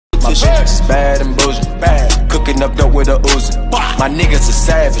competition. My bitch is bad and bougie, bad. Cooking up dope with a Uzi. My niggas are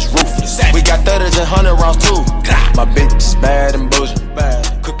savage, ruthless. We got 30s and 100 rounds too. My bitch is bad and bougie,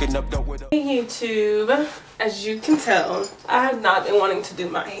 bad. Cooking up dope with a YouTube, as you can tell, I have not been wanting to do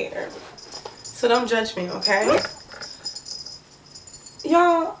my hair. So don't judge me, okay?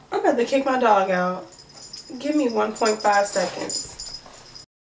 Y'all, I'm about to kick my dog out. Give me 1.5 seconds.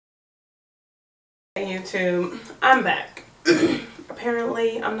 YouTube, I'm back.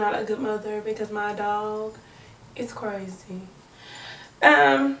 Apparently, I'm not a good mother because my dog is crazy.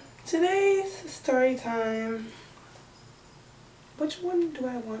 Today's story time. Which one do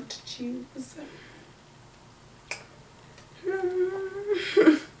I want to choose?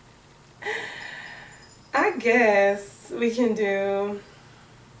 I guess we can do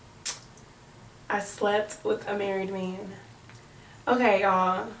I slept with a married man. Okay,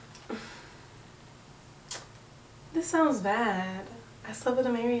 y'all. This sounds bad. I slept with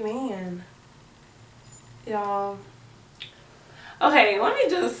a married man. Y'all. Okay, let me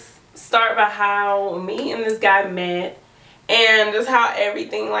just start by how me and this guy met and just how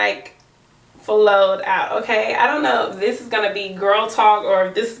everything like flowed out, okay? I don't know if this is going to be girl talk or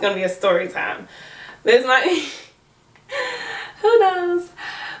if this is going to be a story time. This might who knows?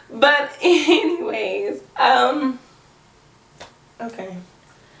 But anyways, okay.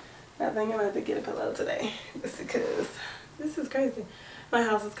 I think I'm gonna have to get a pillow today just because this is crazy. My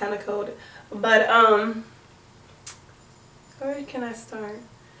house is kind of cold. But where can I start?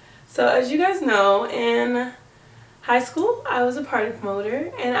 So as you guys know, in high school I was a party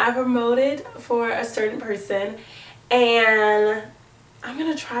promoter and I promoted for a certain person, and I'm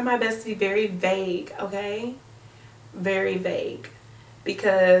gonna try my best to be very vague, okay? Very vague,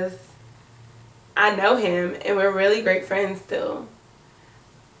 because I know him and we're really great friends still.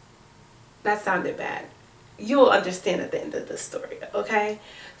 That sounded bad. You'll understand at the end of the story, okay?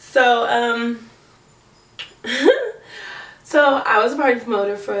 So so I was a party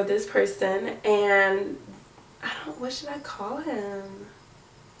promoter for this person, and what should I call him?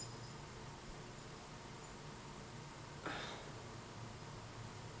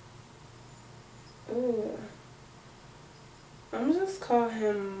 Ooh. I'm just call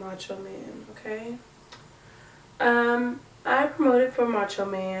him Macho Man, okay? I promoted for Macho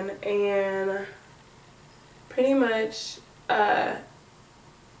Man, and pretty much, how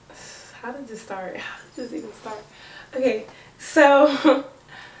did this start? How did this even start? Okay, so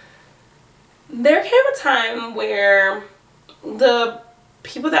there came a time where the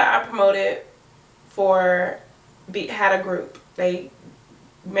people that I promoted for had a group. They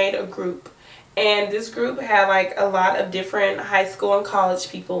made a group. And this group had like a lot of different high school and college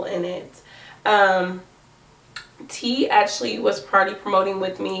people in it. T actually was party promoting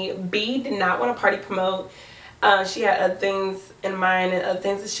with me. B did not want to party promote. She had other things in mind and other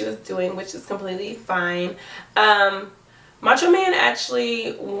things that she was doing, which is completely fine. Macho Man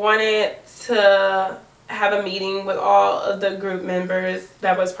actually wanted to have a meeting with all of the group members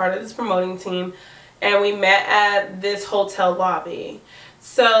that was part of this promoting team, and we met at this hotel lobby.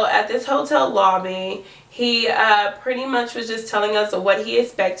 So at this hotel lobby, he pretty much was just telling us what he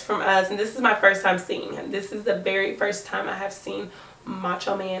expects from us. And this is my first time seeing him. This is the very first time I have seen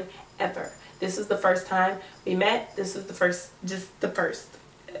Macho Man ever. This is the first time we met. This is the first, just the first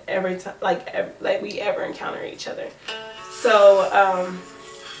every time, like we ever encounter each other. So,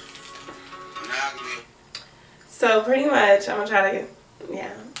 so pretty much, I'm gonna try to,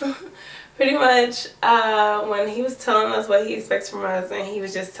 yeah. Pretty much, when he was telling us what he expects from us, and he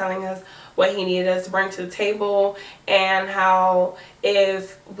was just telling us what he needed us to bring to the table, and how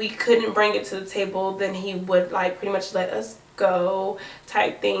if we couldn't bring it to the table, then he would like pretty much let us go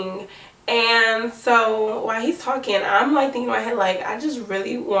type thing. And so while he's talking, I'm like thinking in my head, like, I just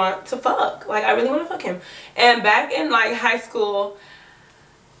really want to fuck. Like, I really want to fuck him. And back in like high school,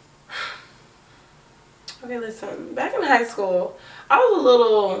 okay, listen, back in high school, I was a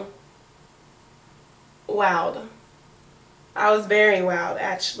little wild. I was very wild,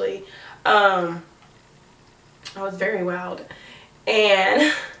 actually. I was very wild,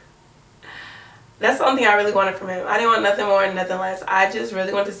 and that's the only thing I really wanted from him. I didn't want nothing more and nothing less. I just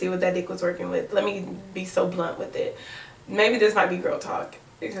really wanted to see what that dick was working with. Let me be so blunt with it. Maybe this might be girl talk,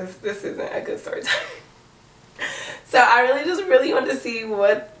 because this isn't a good story time. So I really just wanted to see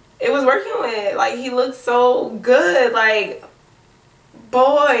what it was working with. Like, he looked so good. Like,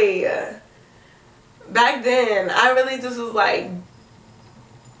 boy, back then I really just was like,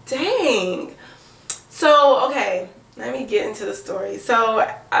 dang. So okay, let me get into the story. So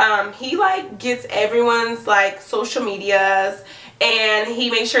he like gets everyone's like social medias and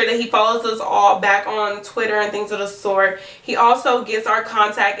he makes sure that he follows us all back on Twitter and things of the sort. He also gets our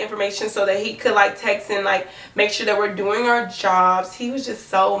contact information so that he could like text and like make sure that we're doing our jobs. He was just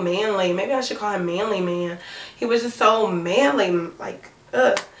so manly. Maybe I should call him Manly Man. He was just so manly, like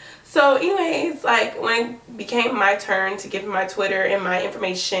ugh. So anyways, like when it became my turn to give him my Twitter and my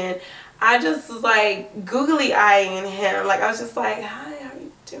information, I just was like googly eyeing him. Like I was just like, hi, how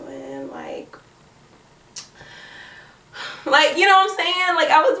you doing? Like, you know what I'm saying? Like,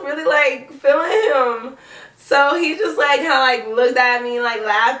 I was really, like, feeling him. So he just, like, kind of, like, looked at me, like,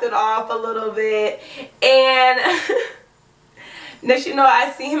 laughed it off a little bit. And next you know, I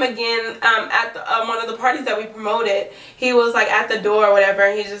see him again at the, one of the parties that we promoted. He was, like, at the door or whatever.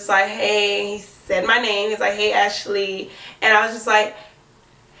 And he's just like, hey. He said my name. He's like, hey, Ashley. And I was just like,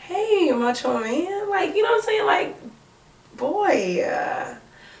 hey, Macho Man. Like, you know what I'm saying? Like, boy.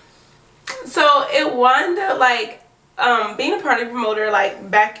 So it wound up, like, being a party promoter, like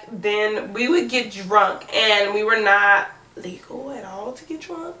back then we would get drunk, and we were not legal at all to get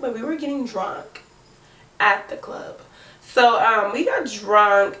drunk, but we were getting drunk at the club. So we got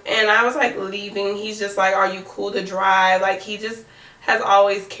drunk, and I was like leaving. He's just like, are you cool to drive? Like he just has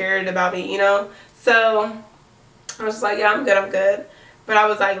always cared about me, you know. So I was just like, yeah, I'm good, but I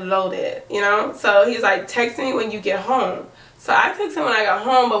was like loaded, you know. So he's like, text me when you get home. So I texted him when I got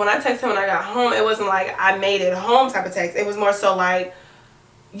home, but when I texted him when I got home, it wasn't like I made it home type of text. It was more so like,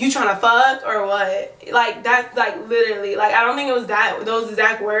 you trying to fuck or what? Like that's like literally, like I don't think it was those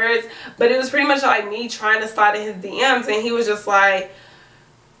exact words, but it was pretty much like me trying to slide in his DMs, and he was just like,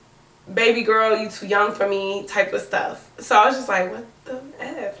 baby girl, you too young for me type of stuff. So I was just like, what the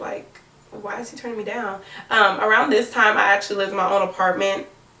F? Like, why is he turning me down? Around this time, I actually lived in my own apartment,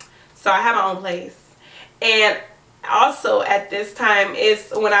 so I had my own place. And also at this time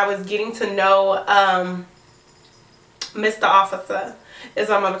is when I was getting to know Mr. Officer, is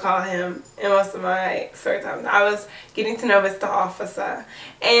what I'm going to call him in most of my story times. I was getting to know Mr. Officer,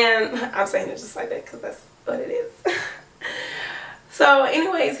 and I'm saying it just like that because that's what it is. So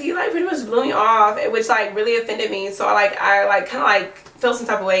anyways, he like pretty much blew me off, which like really offended me. So I kind of like felt some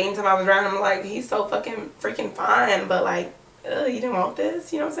type of way anytime I was around him. Like, he's so fucking freaking fine, but like, you didn't want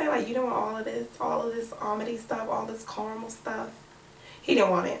this, you know what I'm saying? Like, you didn't want all of this almond stuff, all this caramel stuff. He didn't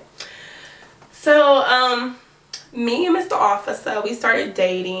want it. So me and Mr. Officer, we started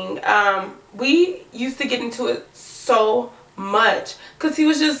dating. We used to get into it so much because he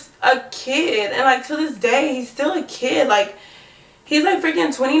was just a kid, and like to this day he's still a kid. Like, he's like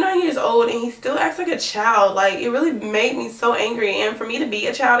freaking 29 years old and he still acts like a child. Like, it really made me so angry. And for me to be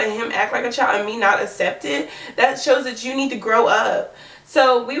a child and him act like a child and me not accept it, that shows that you need to grow up.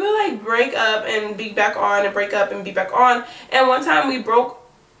 So we would like break up and be back on, and break up and be back on. And one time we broke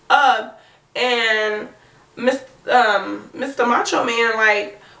up, and Mr. Macho Man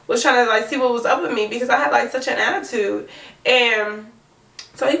like was trying to like see what was up with me because I had like such an attitude. And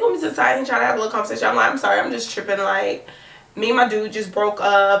so he put me to the side and tried to have a little conversation. I'm like, I'm sorry, I'm just tripping. Like, me and my dude just broke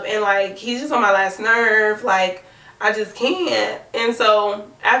up, and like he's just on my last nerve. Like, I just can't. And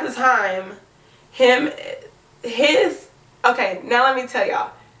so at the time, okay, now let me tell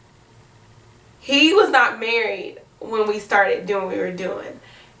y'all, he was not married when we started doing what we were doing.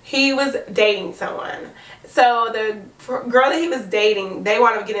 He was dating someone. So the girl that he was dating, they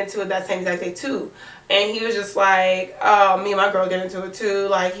wanted to get into it that same exact day too. And he was just like, oh, me and my girl get into it too.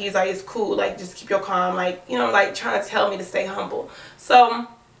 Like, he's like, it's cool. Like, just keep your calm. Like, you know, like trying to tell me to stay humble. So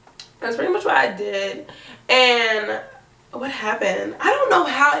that's pretty much what I did. And what happened? I don't know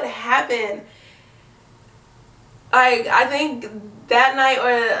how it happened. Like, I think that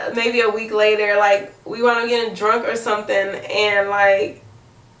night or maybe a week later, like, we wound up getting drunk or something. And like,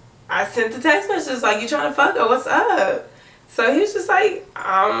 I sent the text message like, you trying to fuck or what's up? So he was just like,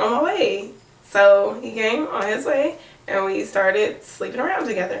 I'm on my way. So he came on his way, and we started sleeping around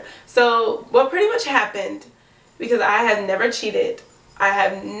together. So what pretty much happened, because I have never cheated. I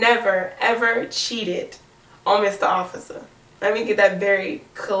have never, ever cheated on Mr. Officer. Let me get that very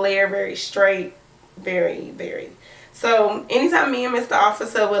clear, very straight, very. So anytime me and Mr.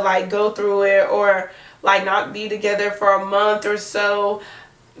 Officer would like go through it or like not be together for a month or so,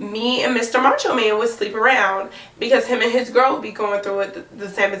 me and Mr. Macho Man would sleep around because him and his girl would be going through it the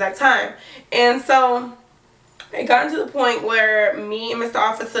same exact time. And so it got to the point where me and Mr.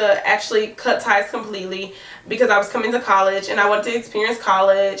 Officer actually cut ties completely because I was coming to college and I wanted to experience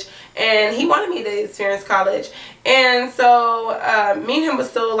college, and he wanted me to experience college. And so me and him was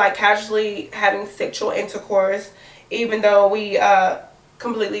still like casually having sexual intercourse, even though we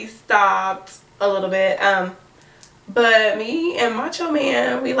completely stopped a little bit. But me and Macho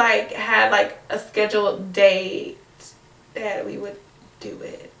Man, we like had like a scheduled date that we would do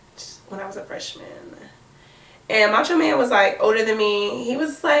it when I was a freshman. And Macho Man was like older than me. He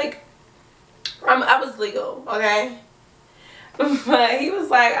was like, I was legal, okay? But he was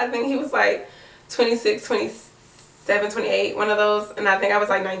like, I think he was like 26, 27, 28, one of those. And I think I was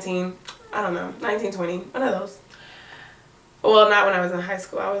like 19. I don't know, 19, 20, one of those. Well, not when I was in high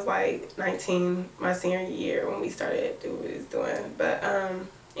school. I was like 19 my senior year when we started doing what we was doing. But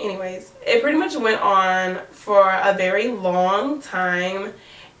anyways, it pretty much went on for a very long time.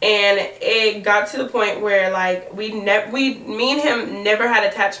 And it got to the point where like me and him never had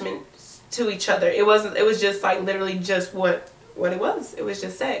attachment to each other. It was just like literally just what it was. It was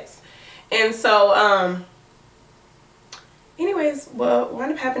just sex. And so anyways, what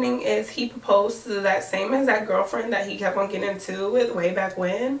wound up happening is he proposed to that same exact girlfriend that he kept on getting into with way back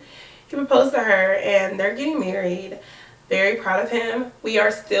when. He proposed to her and they're getting married. Very proud of him. We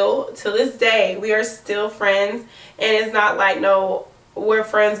are still, to this day, we are still friends. And it's not like, no, we're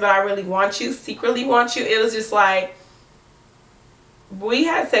friends but I really want you, secretly want you. It was just like, we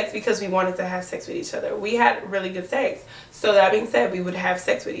had sex because we wanted to have sex with each other. We had really good sex. So that being said, we would have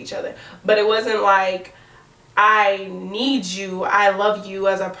sex with each other. But it wasn't like, I need you, I love you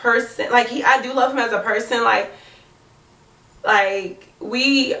as a person. Like, I do love him as a person. Like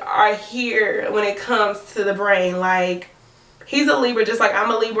we are here when it comes to the brain. Like, he's a Libra just like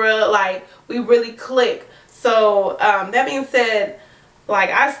I'm a Libra. Like, we really click. So that being said, like,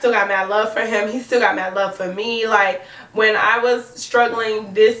 I still got mad love for him. He still got mad love for me. Like, when I was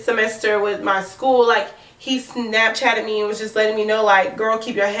struggling this semester with my school, like, he Snapchatted me and was just letting me know, like, girl,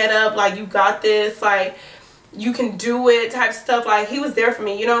 keep your head up. Like, you got this. Like, you can do it type stuff. Like, he was there for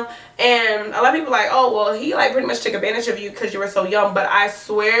me, you know. And a lot of people like, oh, well, he like pretty much took advantage of you because you were so young. But I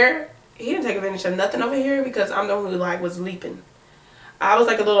swear he didn't take advantage of nothing over here, because I'm the one who like was leaping. I was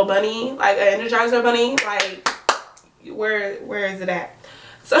like a little bunny, like an Energizer bunny. Like, where is it at?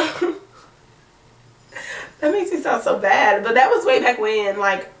 So that makes me sound so bad, but that was way back when.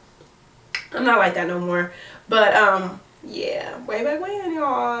 Like, I'm not like that no more. But yeah, way back when,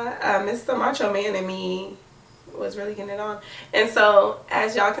 y'all, Mr. Macho Man and me was really getting it on. And so,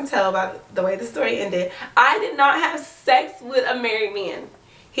 as y'all can tell by the way the story ended, I did not have sex with a married man.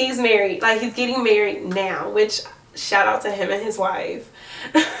 He's married. Like, he's getting married now, which shout out to him and his wife.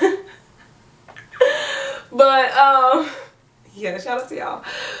 But yeah, shout out to y'all.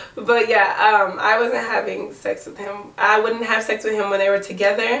 But yeah, I wasn't having sex with him. I wouldn't have sex with him when they were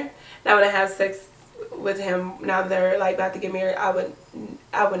together. And I wouldn't have sex with him now that they're like about to get married. I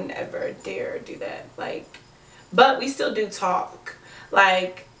wouldn't ever dare do that. Like, but we still do talk.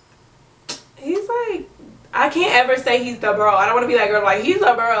 Like, he's like, I can't ever say he's the bro. I don't want to be that girl like, he's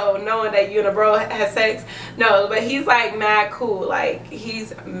a bro, knowing that you and a bro has sex. No, but he's like mad cool. Like,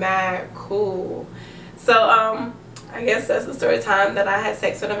 he's mad cool. So I guess that's the story time that I had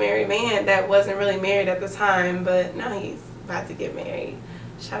sex with a married man that wasn't really married at the time, but now he's about to get married.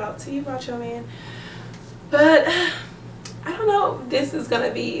 Shout out to you, Macho Man. But I don't know if this is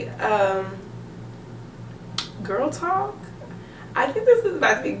gonna be girl talk. I think this is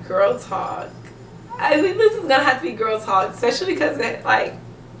about to be girl talk. I think this is gonna have to be girl talk, especially because like,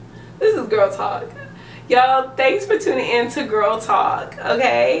 this is girl talk. Y'all, thanks for tuning in to Girl Talk,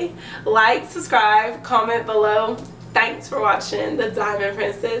 okay? Like, subscribe, comment below. Thanks for watching the Diamond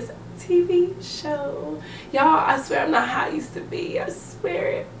Princess TV show. Y'all, I swear I'm not how I used to be. I swear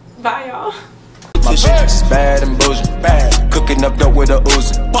it. Bye, y'all. My bitch is bad and bullshit. Bad. Cooking up dope with a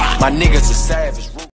Uzi. My niggas are savage.